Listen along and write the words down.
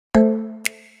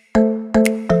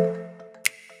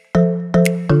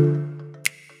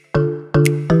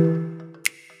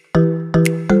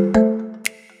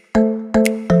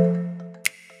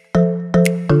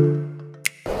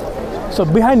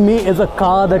So behind me is a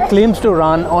car that claims to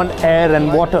run on air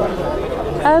and water,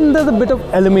 and there's a bit of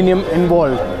aluminium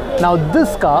involved. Now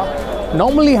this car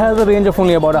normally has a range of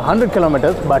only about 100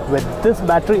 kilometers, but with this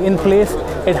battery in place,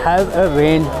 it has a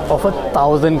range of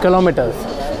 1,000 kilometers.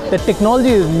 The technology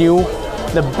is new.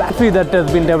 The battery that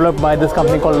has been developed by this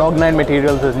company called Log9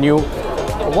 Materials is new.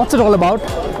 What's it all about?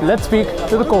 Let's speak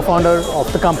to the co-founder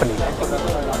of the company.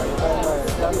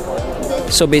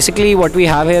 So basically what we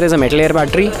have here is a metal air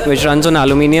battery which runs on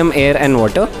aluminium, air and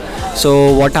water.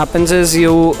 So what happens is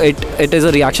it is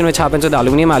a reaction which happens with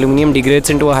aluminium. Aluminium degrades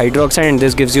into a hydroxide and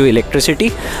this gives you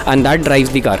electricity, and that drives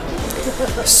the car.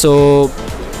 So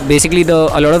basically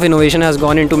a lot of innovation has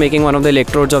gone into making one of the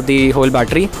electrodes of the whole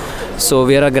battery. So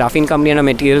we are a graphene company and a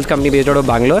materials company based out of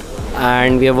Bangalore,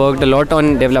 and we have worked a lot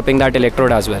on developing that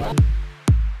electrode as well.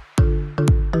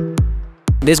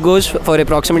 This goes for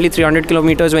approximately 300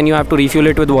 kilometers when you have to refuel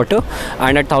it with water,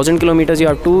 and at 1,000 kilometers you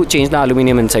have to change the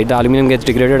aluminium inside. The aluminium gets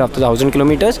degraded after 1,000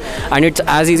 kilometers, and it's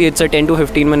as easy. It's a 10 to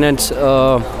 15 minutes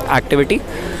activity.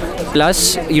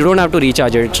 Plus you don't have to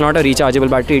recharge it. It's not a rechargeable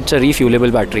battery, it's a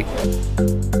refuellable battery.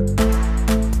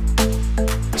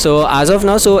 So as of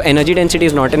now, energy density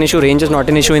is not an issue, range is not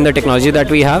an issue in the technology that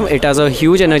we have. It has a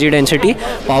huge energy density.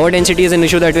 Power density is an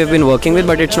issue that we've been working with,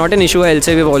 but it's not an issue. I'll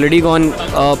say we've already gone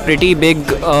pretty big,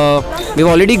 we've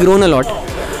already grown a lot.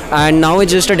 And now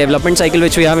it's just a development cycle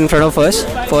which we have in front of us.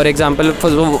 For example,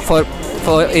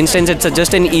 for instance, it's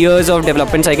just an years of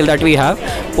development cycle that we have,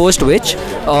 post which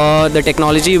the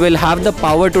technology will have the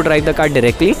power to drive the car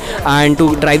directly, and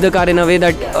to drive the car in a way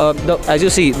that, as you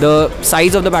see, the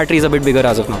size of the battery is a bit bigger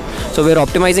as of now. So we're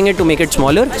optimizing it to make it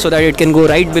smaller so that it can go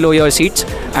right below your seats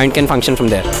and can function from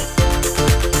there.